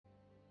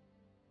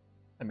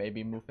I may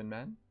be Muffin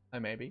Man. I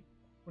may be.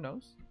 Who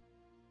knows?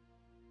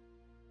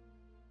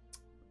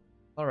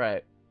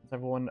 Alright. Is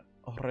everyone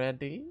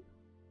ready?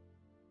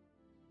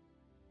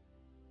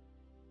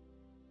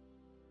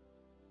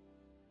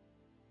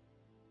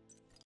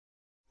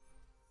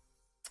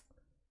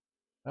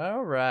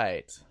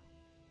 Alright.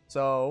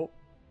 So,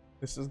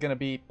 this is going to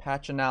be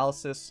patch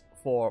analysis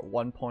for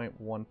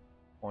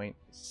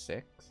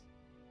 1.1.6.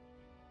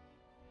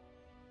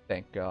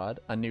 Thank God.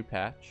 A new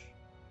patch.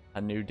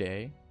 A new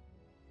day.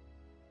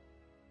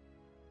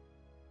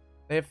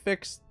 They have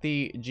fixed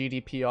the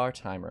GDPR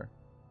timer.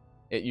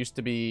 It used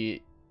to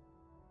be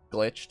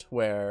glitched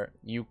where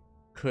you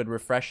could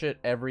refresh it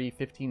every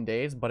 15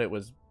 days, but it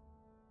was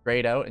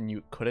grayed out and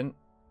you couldn't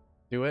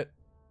do it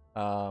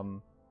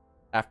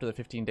after the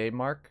 15-day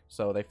mark.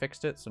 So they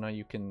fixed it, so now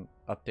you can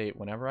update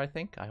whenever, I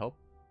think. I hope.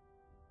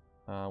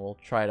 We'll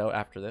try it out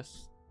after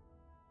this.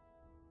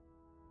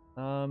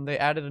 They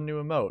added a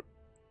new emote.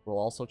 We'll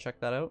also check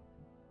that out.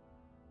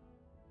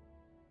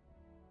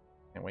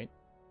 Can't wait.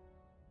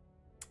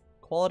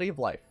 Quality of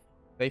life.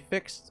 They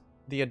fixed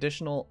the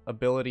additional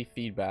ability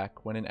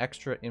feedback when an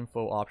extra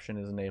info option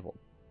is enabled.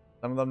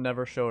 Some of them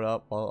never showed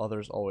up, while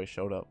others always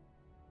showed up.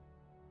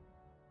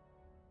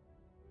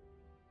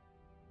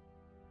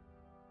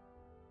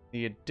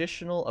 The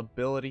additional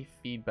ability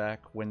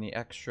feedback when the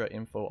extra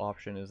info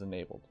option is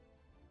enabled.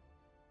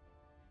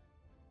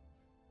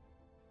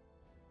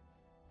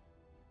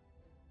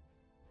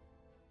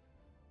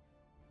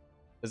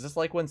 Is this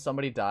like when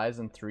somebody dies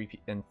and three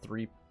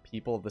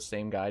people of the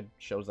same guy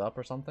shows up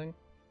or something?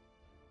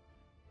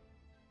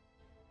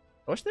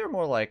 I wish they were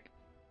more like...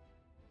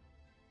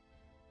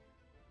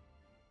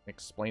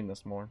 Explain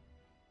this more.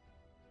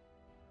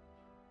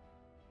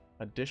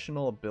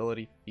 Additional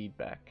ability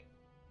feedback.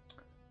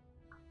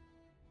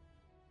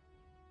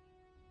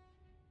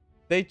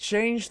 They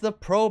changed the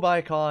probe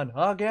icon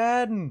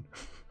again!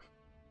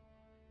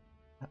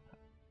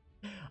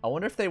 I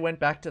wonder if they went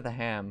back to the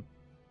ham.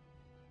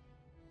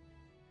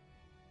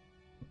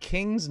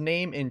 King's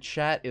name in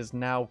chat is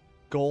now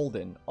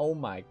golden. Oh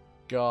my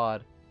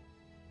god.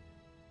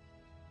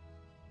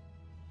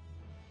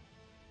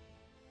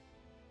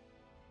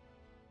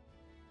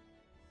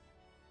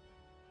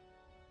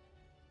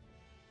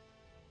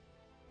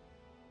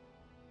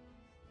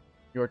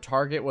 Your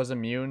target was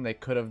immune. They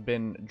could have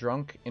been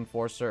drunk,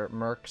 enforcer,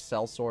 merc,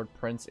 sellsword,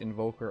 prince,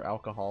 invoker,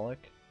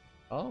 alcoholic.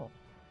 Oh.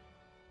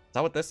 Is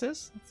that what this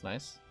is? That's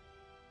nice.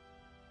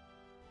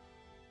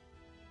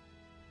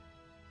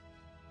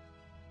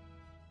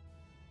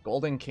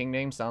 Golden King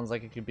name sounds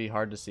like it could be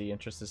hard to see.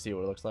 Interested to see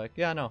what it looks like.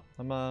 Yeah, no.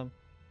 I'm kind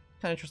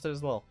of interested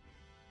as well.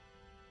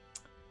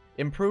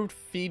 Improved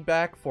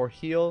feedback for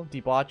heal,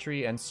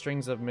 debauchery, and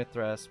strings of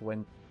Mithras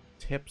when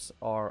tips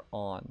are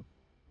on.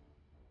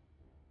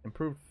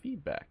 Improved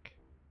feedback.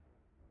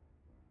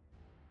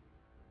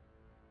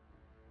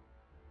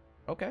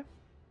 Okay.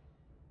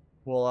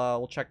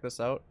 We'll check this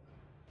out.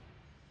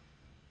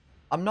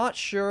 I'm not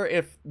sure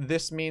if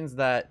this means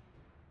that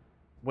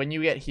when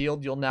you get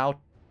healed, you'll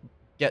now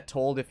get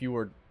told if you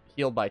were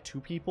healed by 2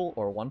 people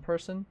or 1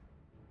 person.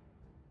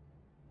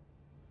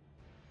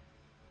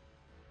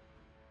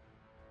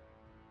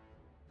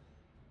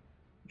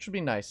 Which would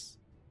be nice.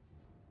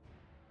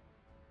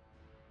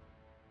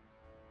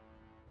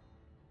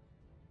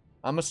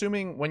 I'm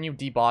assuming when you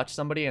debauch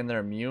somebody and they're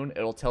immune,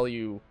 it'll tell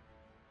you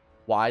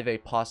why they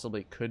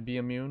possibly could be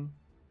immune.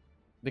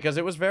 Because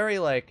it was very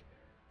like,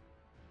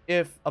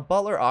 if a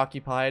butler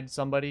occupied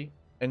somebody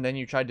and then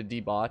you tried to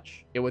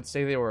debauch, it would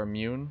say they were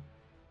immune.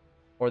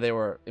 Or they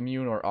were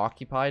immune or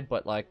occupied,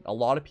 but like a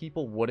lot of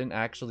people wouldn't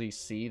actually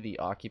see the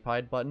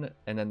occupied button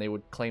and then they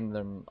would claim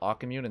them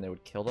occ-immune and they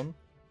would kill them.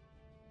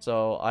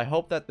 So I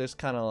hope that this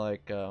kind of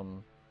like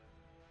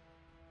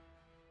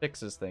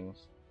fixes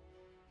things.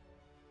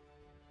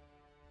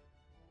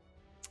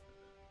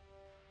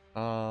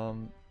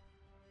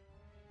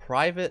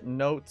 Private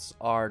notes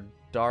are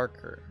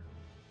darker.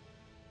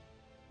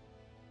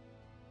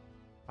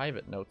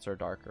 Private notes are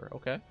darker.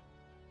 Okay.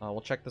 We'll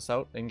check this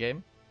out in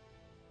game.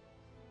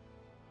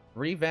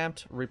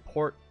 Revamped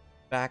report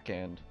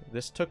backend.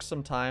 This took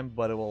some time,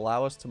 but it will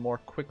allow us to more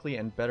quickly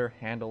and better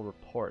handle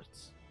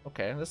reports.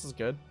 Okay, this is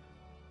good.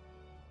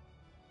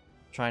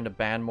 Trying to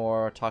ban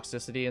more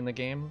toxicity in the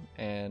game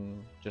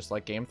and just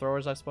like game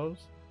throwers, I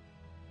suppose.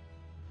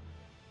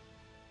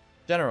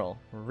 General,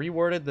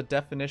 reworded the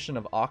definition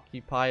of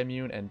occupy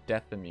immune and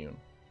death immune.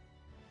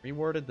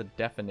 Reworded the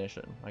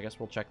definition. I guess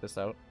we'll check this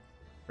out.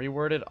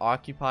 Reworded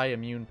occupy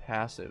immune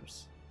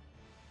passives.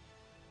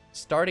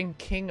 Starting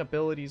king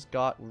abilities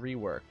got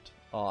reworked.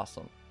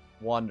 Awesome.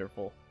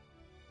 Wonderful.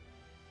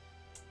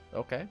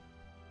 Okay.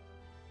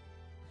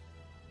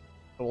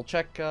 So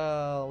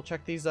we'll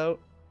check these out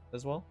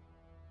as well.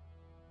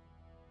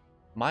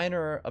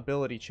 Minor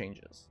ability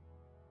changes.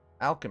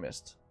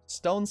 Alchemist.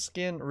 Stone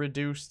skin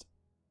reduced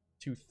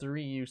to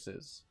 3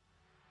 uses.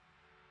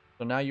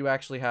 So now you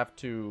actually have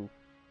to...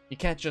 You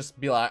can't just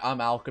be like, I'm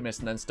alchemist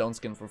and then stone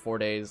skin for 4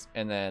 days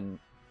and then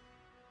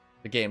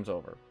the game's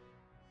over.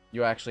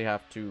 You actually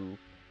have to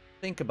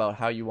think about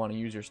how you want to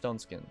use your stone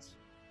skins.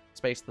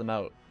 space them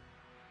out.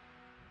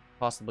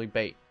 Possibly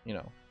bait, you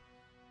know.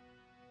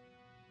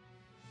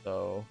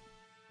 So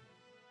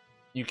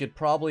you could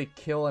probably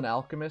kill an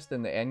alchemist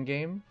in the end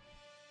game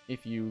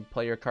if you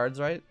play your cards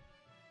right,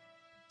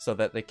 so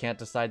that they can't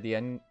decide the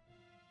end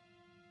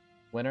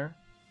winner,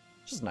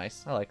 which is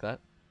nice. I like that.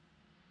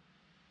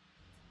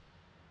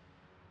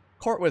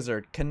 Court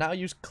Wizard can now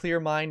use Clear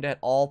Mind at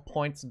all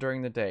points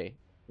during the day.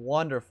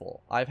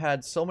 Wonderful. I've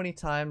had so many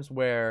times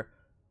where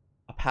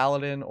a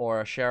paladin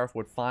or a sheriff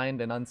would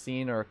find an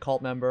unseen or a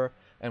cult member,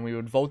 and we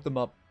would vote them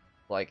up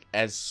like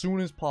as soon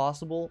as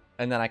possible,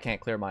 and then I can't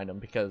Clear Mind them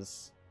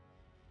because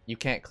you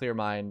can't Clear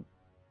Mind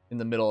in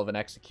the middle of an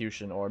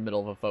execution or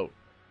middle of a vote.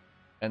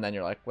 And then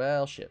you're like,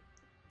 well, shit.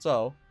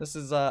 So this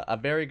is a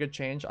very good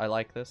change. I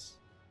like this.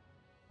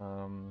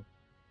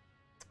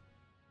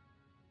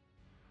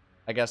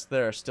 I guess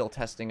they're still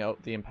testing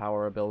out the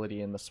Empower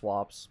ability in the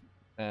swaps,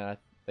 and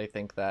they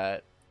think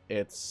that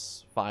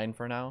it's fine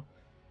for now.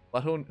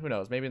 But who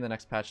knows? Maybe in the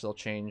next patch they'll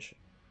change,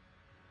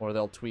 or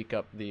they'll tweak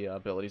up the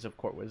abilities of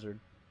Court Wizard.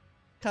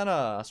 Kind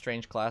of a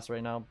strange class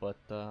right now, but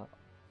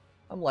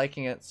I'm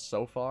liking it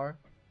so far.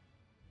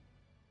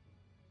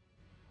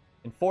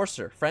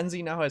 Enforcer.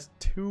 Frenzy now has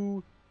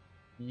 2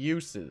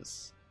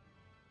 uses.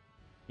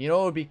 You know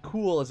what would be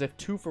cool is if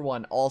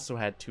 2-for-1 also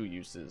had 2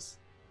 uses.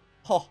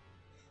 Oh,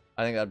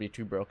 I think that'd be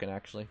too broken,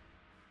 actually.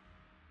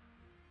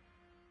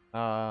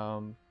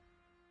 2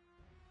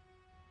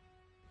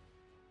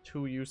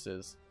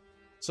 uses.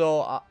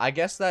 So I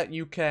guess that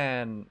you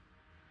can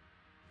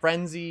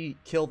Frenzy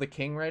kill the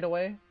king right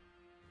away.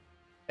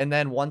 And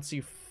then once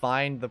you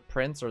find the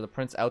prince, or the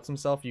prince outs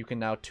himself, you can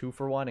now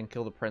 2-for-1 and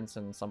kill the prince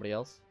and somebody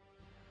else.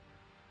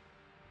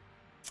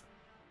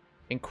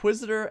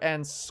 Inquisitor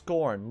and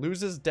Scorn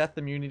loses death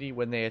immunity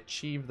when they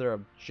achieve their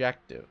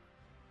objective.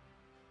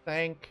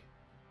 Thank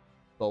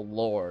the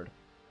Lord.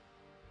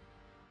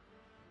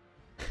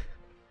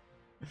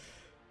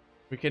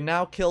 We can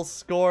now kill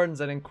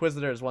Scorns and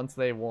Inquisitors once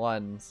they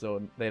won,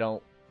 so they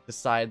don't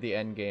decide the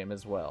end game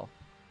as well.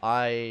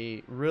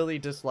 I really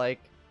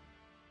dislike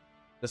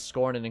the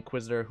Scorn and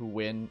Inquisitor who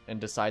win and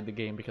decide the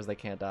game because they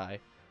can't die.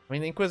 I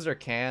mean, the Inquisitor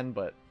can,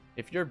 but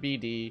if you're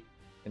BD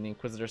and the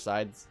Inquisitor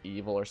side's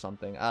evil or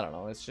something, I don't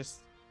know, it's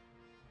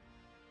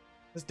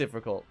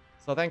difficult.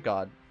 So thank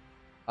God.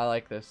 I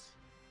like this.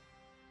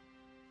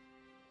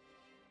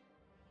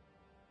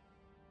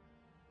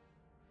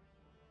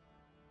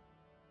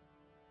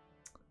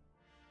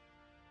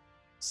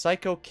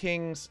 Psycho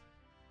King's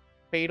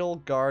Fatal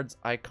Guards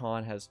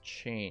icon has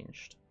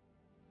changed.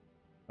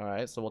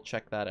 Alright, so we'll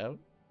check that out.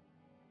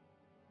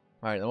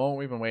 Alright, the one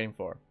we've been waiting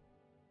for.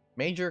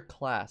 Major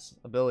class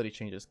ability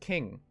changes.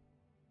 King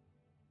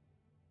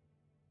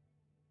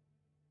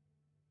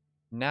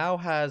now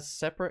has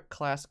separate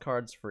class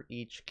cards for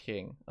each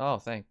king. Oh,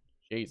 thank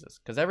Jesus.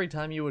 Because every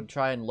time you would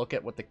try and look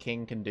at what the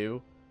king can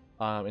do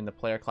in the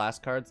player class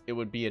cards, it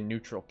would be a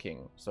neutral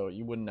king. So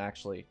you wouldn't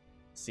actually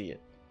see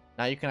it.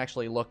 Now you can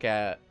actually look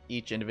at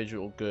each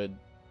individual good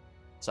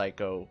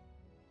Psycho.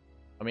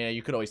 I mean,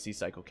 you could always see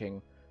Psycho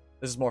King.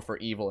 This is more for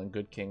evil and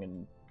good king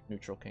and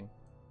neutral king.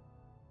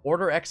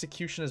 Order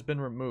execution has been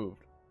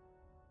removed.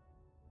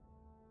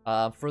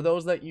 For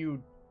those that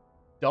you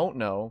don't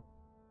know,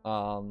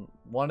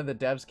 one of the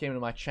devs came to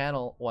my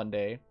channel one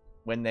day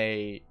when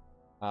they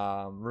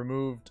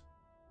removed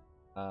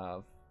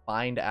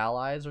Find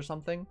Allies or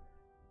something.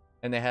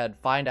 And they had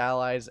Find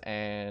Allies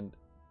and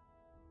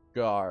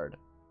Guard.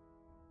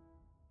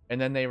 And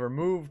then they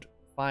removed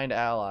Find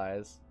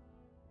Allies.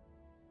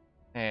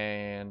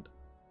 And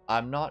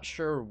I'm not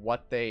sure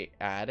what they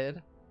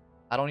added.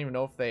 I don't even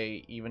know if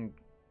they even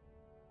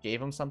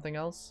gave him something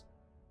else.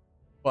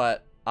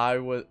 But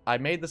I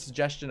made the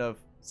suggestion of,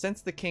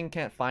 since the king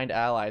can't find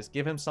allies,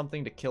 give him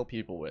something to kill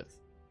people with.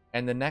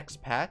 And the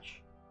next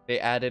patch, they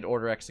added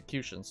Order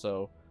Execution.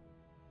 So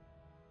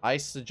I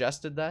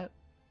suggested that,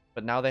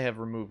 but now they have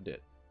removed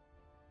it.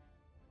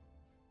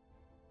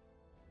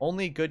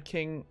 Only Good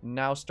King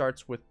now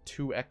starts with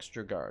 2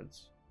 extra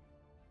guards.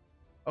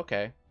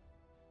 Okay.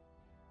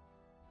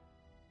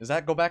 Does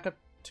that go back up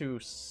to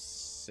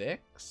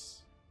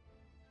 6?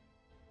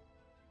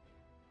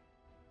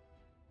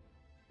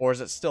 Or is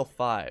it still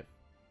 5?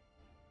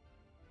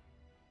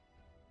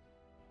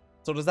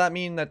 So does that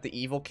mean that the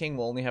Evil King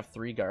will only have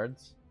 3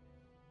 guards?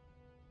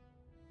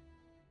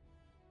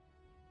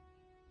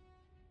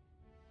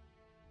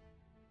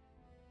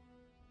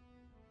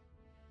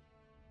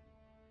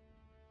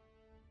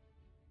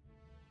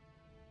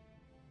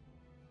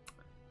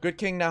 Good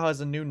King now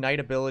has a new knight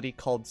ability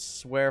called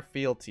Swear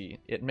Fealty.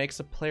 It makes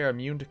a player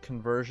immune to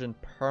conversion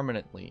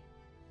permanently.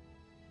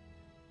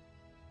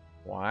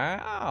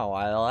 Wow,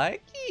 I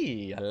like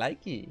it. I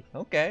like it.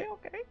 Okay,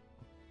 okay.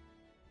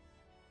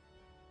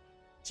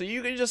 So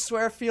you can just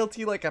swear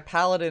fealty like a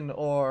paladin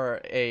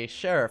or a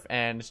sheriff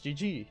and it's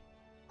GG.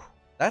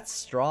 That's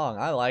strong.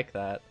 I like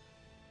that.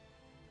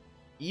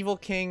 Evil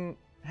King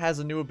has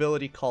a new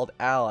ability called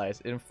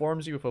Allies. It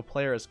informs you if a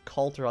player is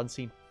cult or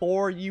unseen.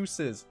 4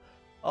 uses.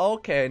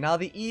 Okay, now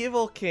the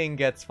Evil King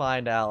gets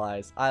Find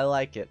Allies. I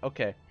like it.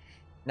 Okay.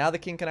 Now the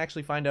king can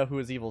actually find out who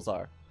his evils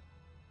are.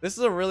 This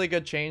is a really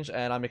good change,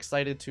 and I'm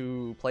excited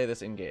to play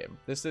this in-game.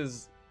 This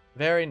is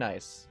very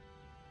nice.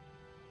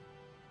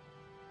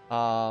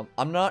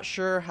 I'm not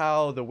sure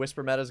how the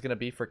Whisper meta is going to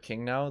be for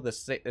king now.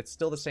 It's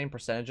still the same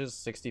percentages,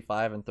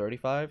 65 and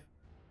 35.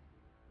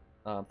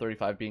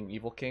 35 being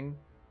evil king.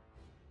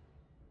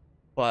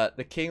 But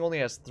the king only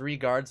has 3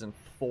 guards and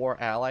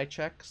 4 ally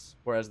checks,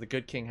 whereas the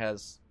good king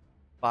has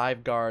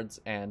 5 guards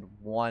and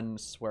 1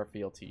 swear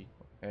fealty.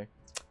 Okay,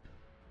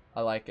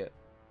 I like it.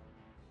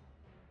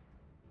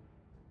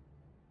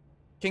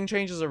 King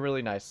changes are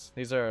really nice.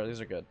 These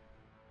are good.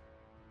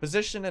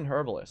 Physician and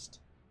herbalist.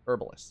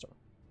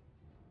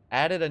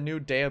 Added a new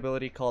day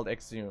ability called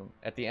Exhume.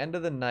 At the end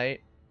of the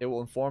night, it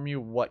will inform you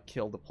what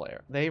killed the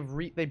player. They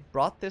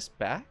brought this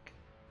back?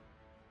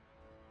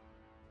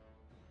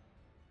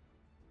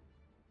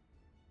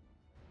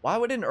 Why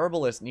would an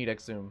herbalist need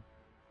Exhume?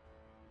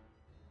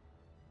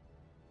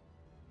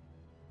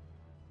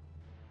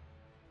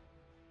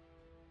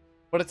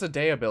 But it's a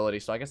day ability,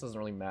 so I guess it doesn't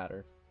really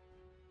matter.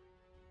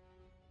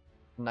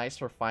 Nice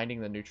for finding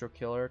the neutral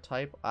killer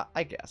type.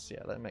 I guess,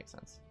 yeah, that makes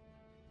sense.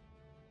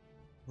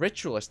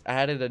 Ritualist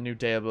added a new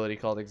day ability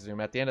called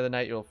Exhume. At the end of the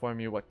night, it will inform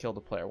you what killed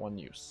the player. 1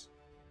 use.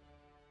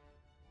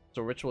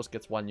 So Ritualist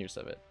gets 1 use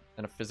of it,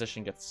 and a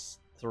Physician gets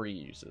 3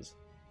 uses.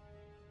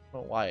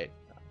 Oh, why?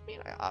 I mean,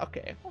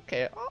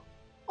 okay.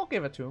 I'll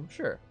give it to him.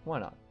 Sure, why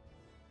not?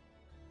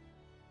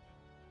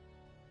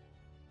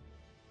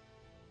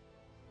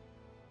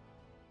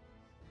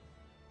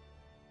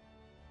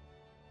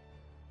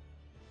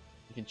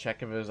 You can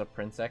check if it was a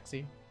Prince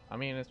Exy. I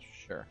mean, it's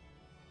sure.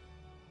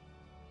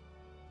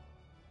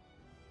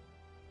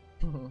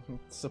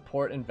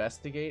 Support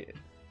investigate.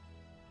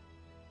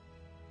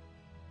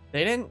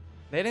 They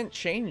didn't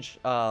change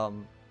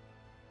the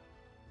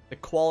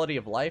quality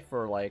of life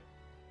or like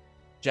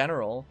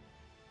general,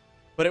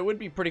 but it would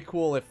be pretty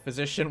cool if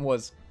physician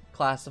was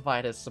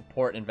classified as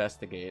support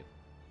investigate.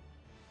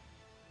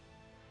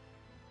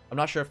 I'm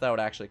not sure if that would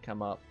actually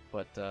come up,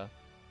 but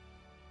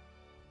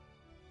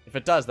if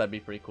it does, that'd be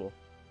pretty cool.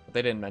 But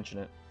they didn't mention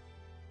it.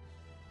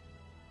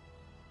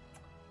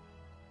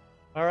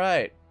 All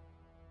right.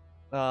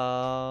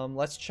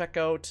 Let's check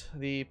out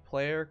the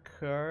player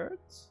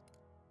cards.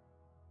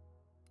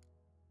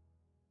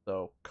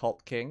 So,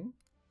 Cult King.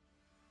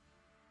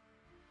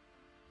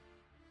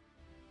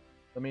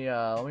 Let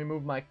me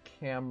move my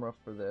camera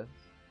for this.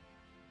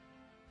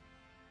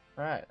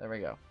 All right, there we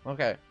go.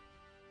 Okay.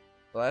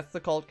 So that's the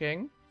Cult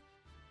King.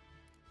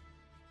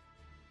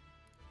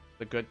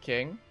 The Good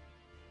King.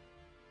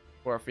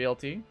 For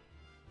fealty.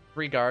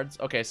 3 guards.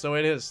 Okay, so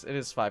it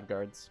is 5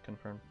 guards,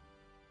 confirmed.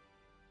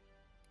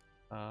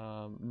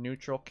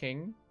 Neutral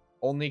King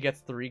only gets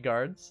 3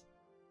 guards.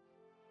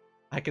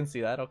 I can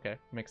see that. Okay,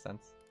 makes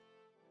sense.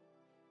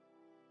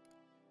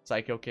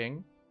 Psycho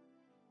King.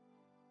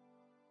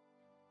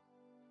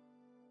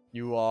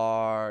 You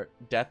are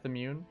death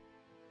immune.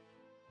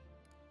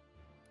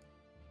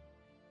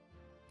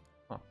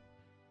 Huh.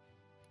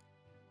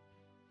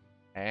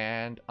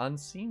 And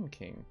Unseen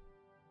King.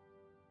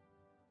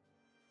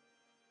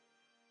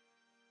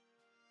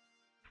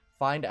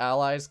 Find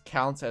allies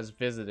counts as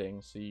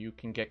visiting, so you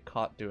can get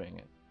caught doing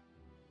it.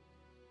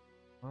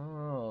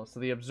 Oh, so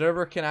the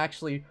observer can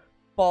actually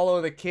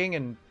follow the king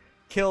and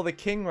kill the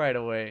king right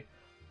away.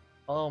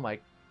 Oh my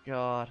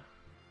god.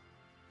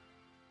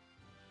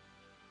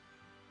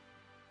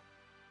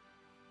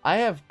 I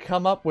have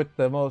come up with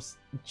the most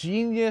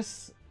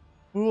genius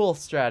fool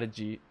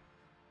strategy.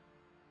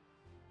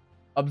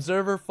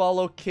 Observer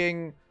follow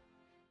king,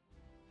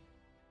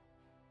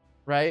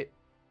 right?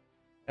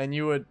 And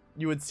you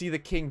would see the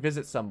king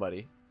visit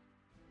somebody.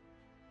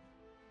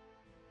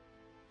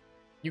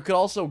 You could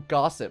also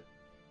gossip.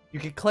 You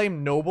could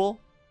claim noble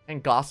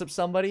and gossip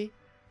somebody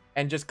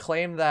and just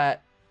claim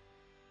that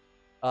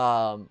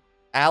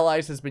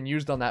allies has been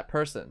used on that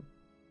person.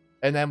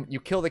 And then you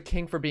kill the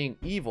king for being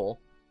evil.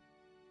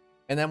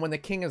 And then when the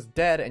king is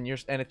dead and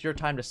it's your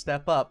time to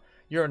step up,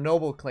 you're a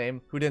noble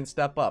claim who didn't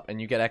step up and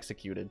you get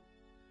executed.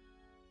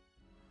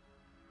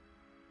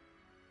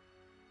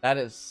 That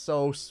is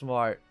so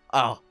smart.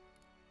 Oh.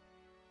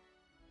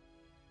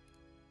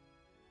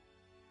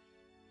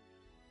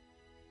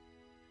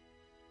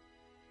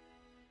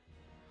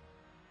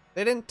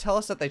 They didn't tell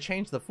us that they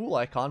changed the fool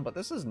icon, but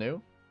this is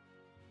new.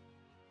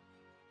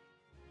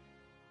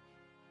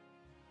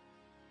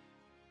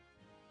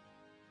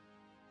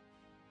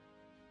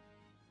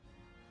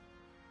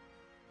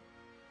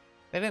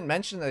 They didn't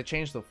mention that they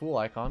changed the fool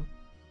icon.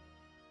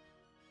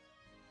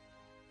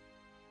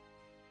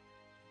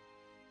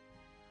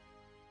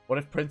 What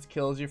if Prince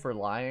kills you for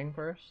lying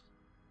first?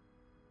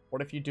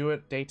 What if you do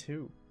it day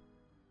 2?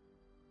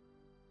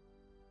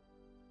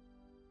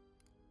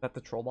 Is that the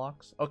troll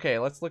box? Okay,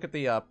 let's look at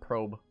the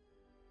probe.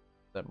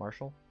 Is that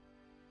Marshall?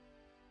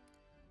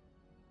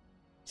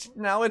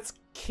 Now it's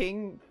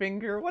King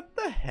Finger? What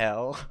the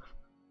hell?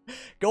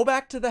 Go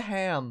back to the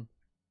ham.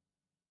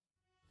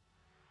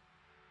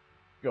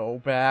 Go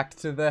back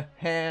to the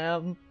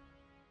ham.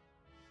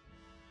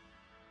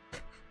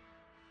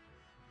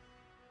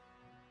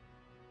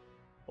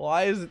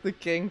 Why is it the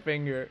king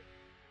finger?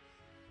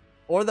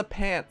 Or the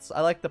pants. I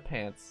like the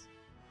pants.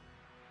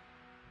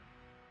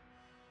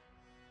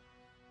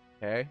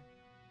 Okay.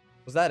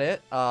 Was that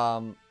it?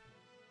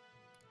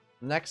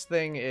 Next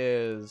thing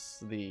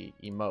is the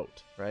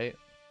emote, right?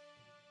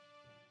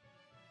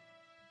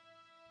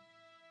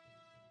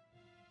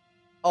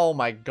 Oh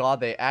my god,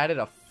 they added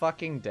a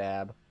fucking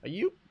dab. Are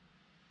you...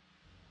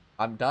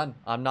 I'm done.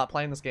 I'm not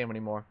playing this game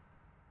anymore.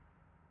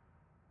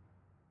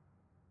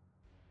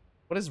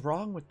 What is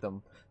wrong with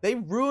them? They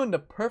ruined a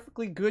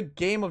perfectly good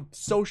game of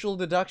social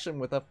deduction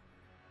with a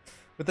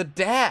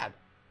dab.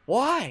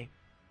 Why?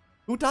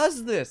 Who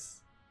does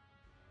this?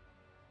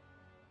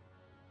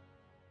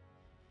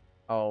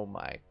 Oh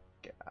my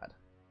god.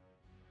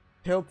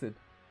 Tilted.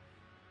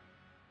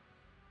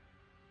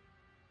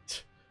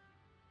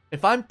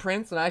 If I'm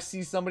Prince and I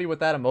see somebody with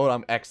that emote,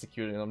 I'm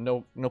executing them.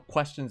 No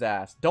questions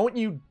asked. Don't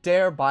you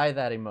dare buy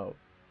that emote.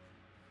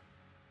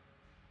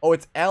 Oh,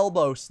 it's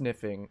elbow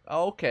sniffing.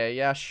 Okay,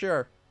 yeah,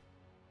 sure.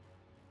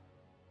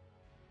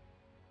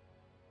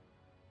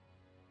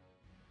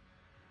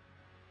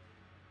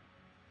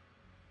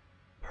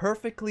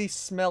 Perfectly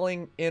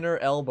smelling inner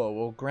elbow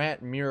will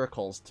grant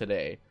miracles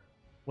today.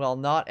 Well,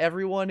 not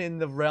everyone in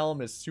the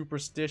realm is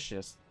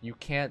superstitious. You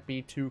can't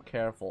be too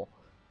careful.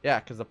 Yeah,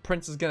 because the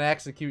prince is going to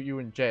execute you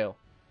in jail.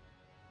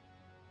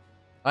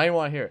 I didn't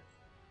want to hear it.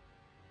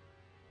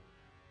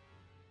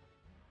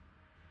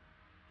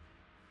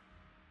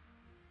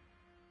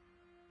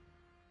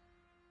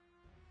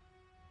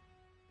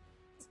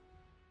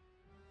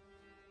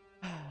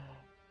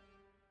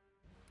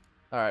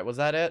 Alright, was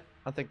that it?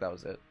 I think that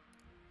was it.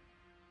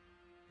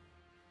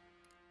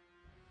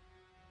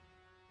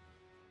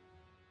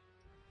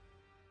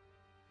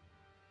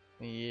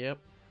 Yep.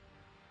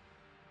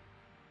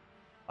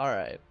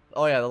 Alright.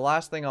 Oh yeah, the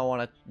last thing I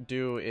want to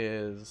do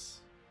is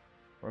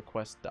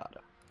request data.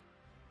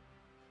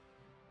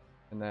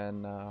 And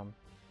then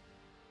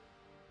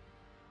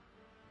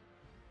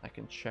I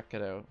can check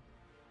it out.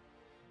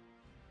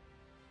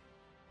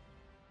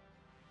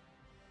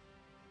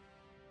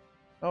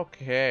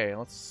 Okay,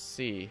 let's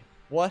see.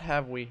 What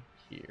have we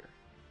here?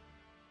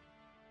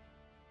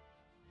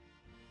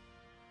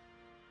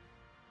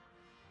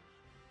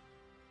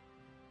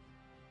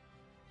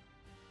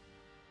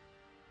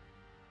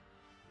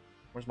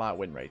 Where's my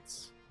win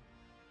rates?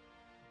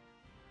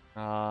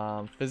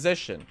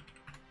 Physician.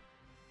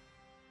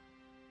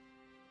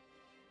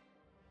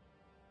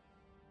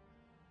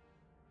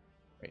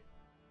 Wait.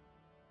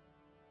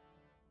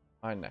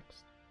 Mine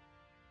next.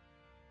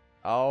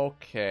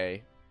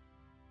 Okay.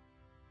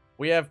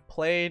 We have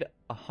played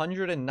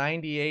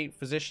 198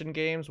 physician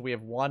games. We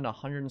have won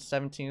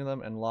 117 of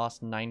them and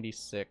lost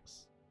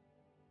 96.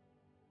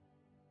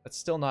 That's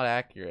still not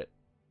accurate.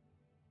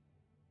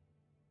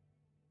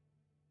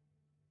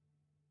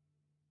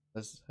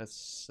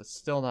 That's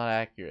still not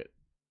accurate.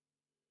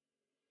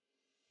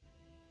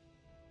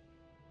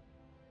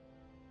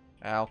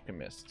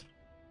 Alchemist.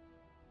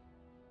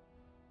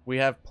 We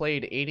have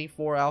played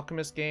 84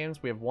 Alchemist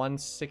games. We have won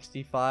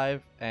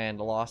 65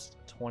 and lost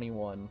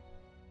 21.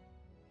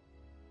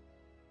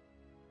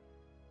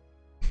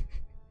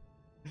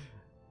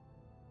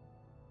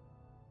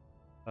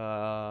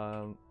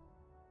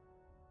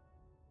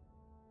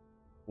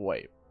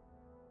 Wait.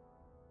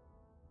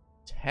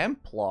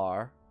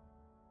 Templar?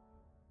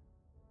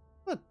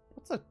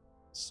 What's a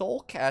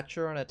soul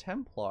catcher and a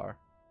Templar?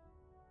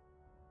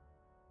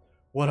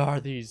 What are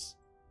these?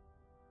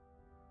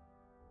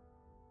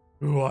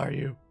 Who are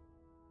you?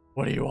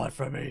 What do you want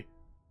from me?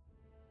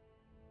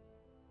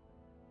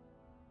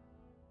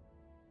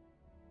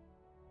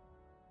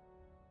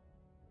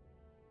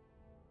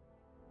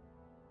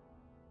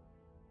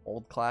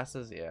 Old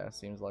classes? Yeah,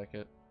 seems like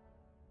it.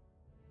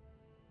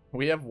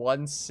 We have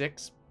won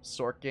 6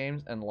 Sork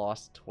games and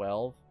lost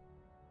 12.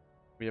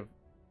 We have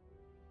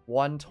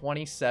won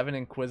 27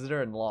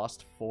 Inquisitor and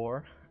lost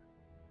 4.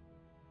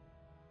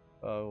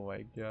 Oh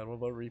my god, what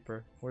about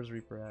Reaper? Where's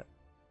Reaper at?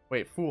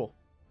 Wait, Fool.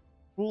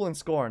 Fool and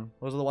Scorn.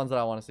 Those are the ones that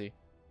I want to see.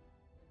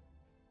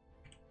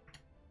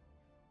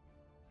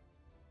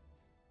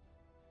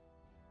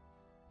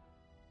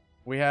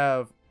 We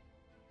have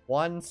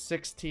won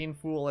 16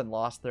 Fool and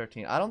lost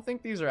 13. I don't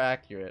think these are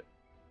accurate.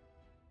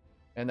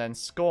 And then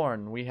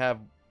Scorn, we have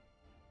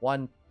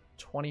won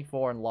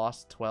 24 and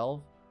lost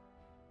 12.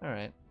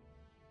 Alright.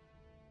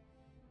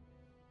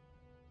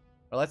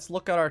 Well, let's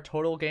look at our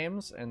total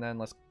games and then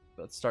let's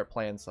start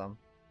playing some.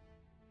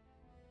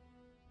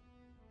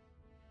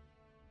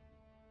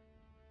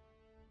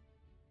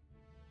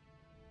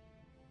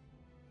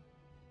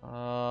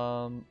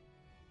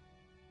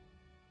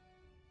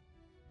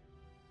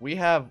 We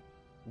have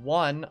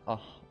won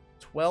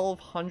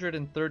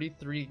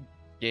 1,233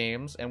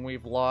 games and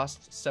we've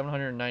lost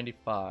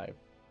 795.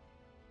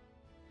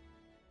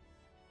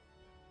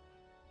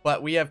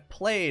 But we have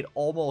played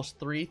almost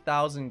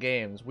 3,000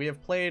 games. We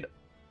have played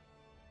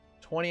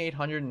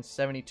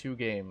 2,872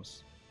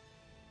 games.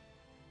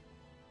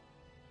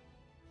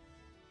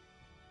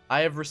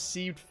 I have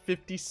received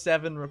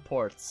 57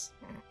 reports.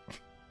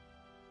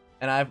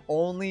 And I've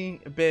only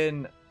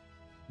been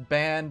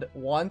banned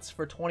once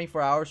for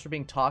 24 hours for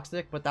being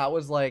toxic, but that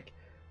was like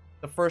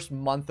the first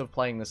month of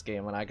playing this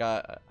game when I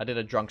did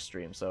a drunk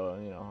stream, so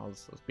you know I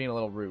was being a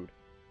little rude.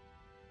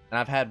 And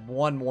I've had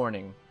one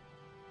warning.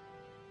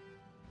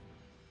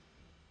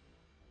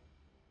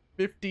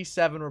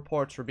 57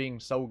 reports for being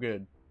so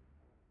good.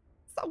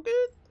 So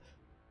good.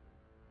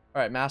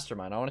 Alright,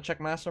 Mastermind. I want to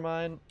check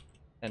Mastermind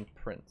and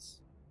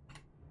Prince.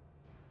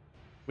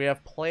 We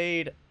have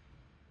played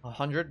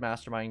 100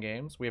 Mastermind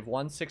games. We have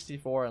won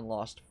 64 and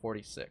lost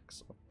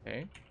 46.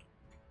 Okay.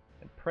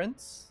 And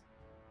Prince.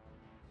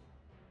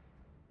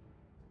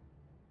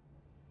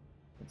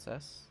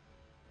 Princess.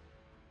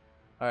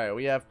 Alright,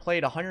 we have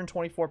played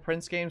 124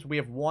 Prince games. We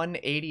have won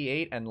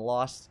 88 and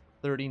lost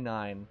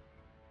 39.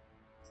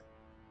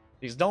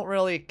 These don't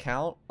really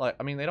count. Like,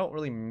 I mean, they don't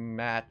really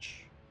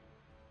match.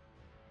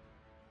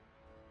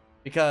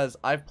 Because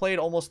I've played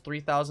almost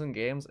 3,000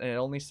 games and it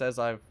only says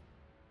I've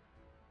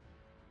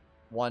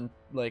won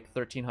like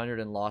 1,300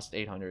 and lost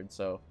 800,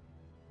 so.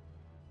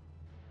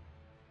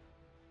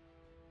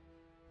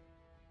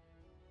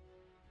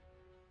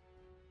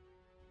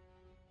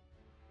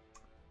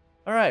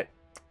 Alright.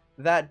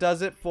 That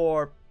does it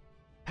for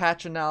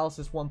patch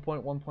analysis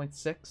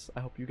 1.1.6. I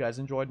hope you guys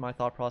enjoyed my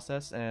thought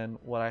process and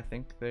what I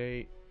think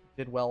they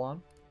did well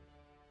on.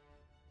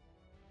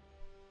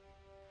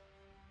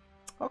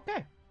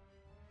 Okay.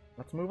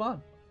 Let's move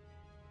on.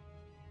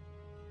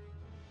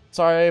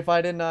 Sorry if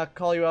I didn't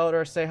call you out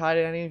or say hi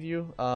to any of you.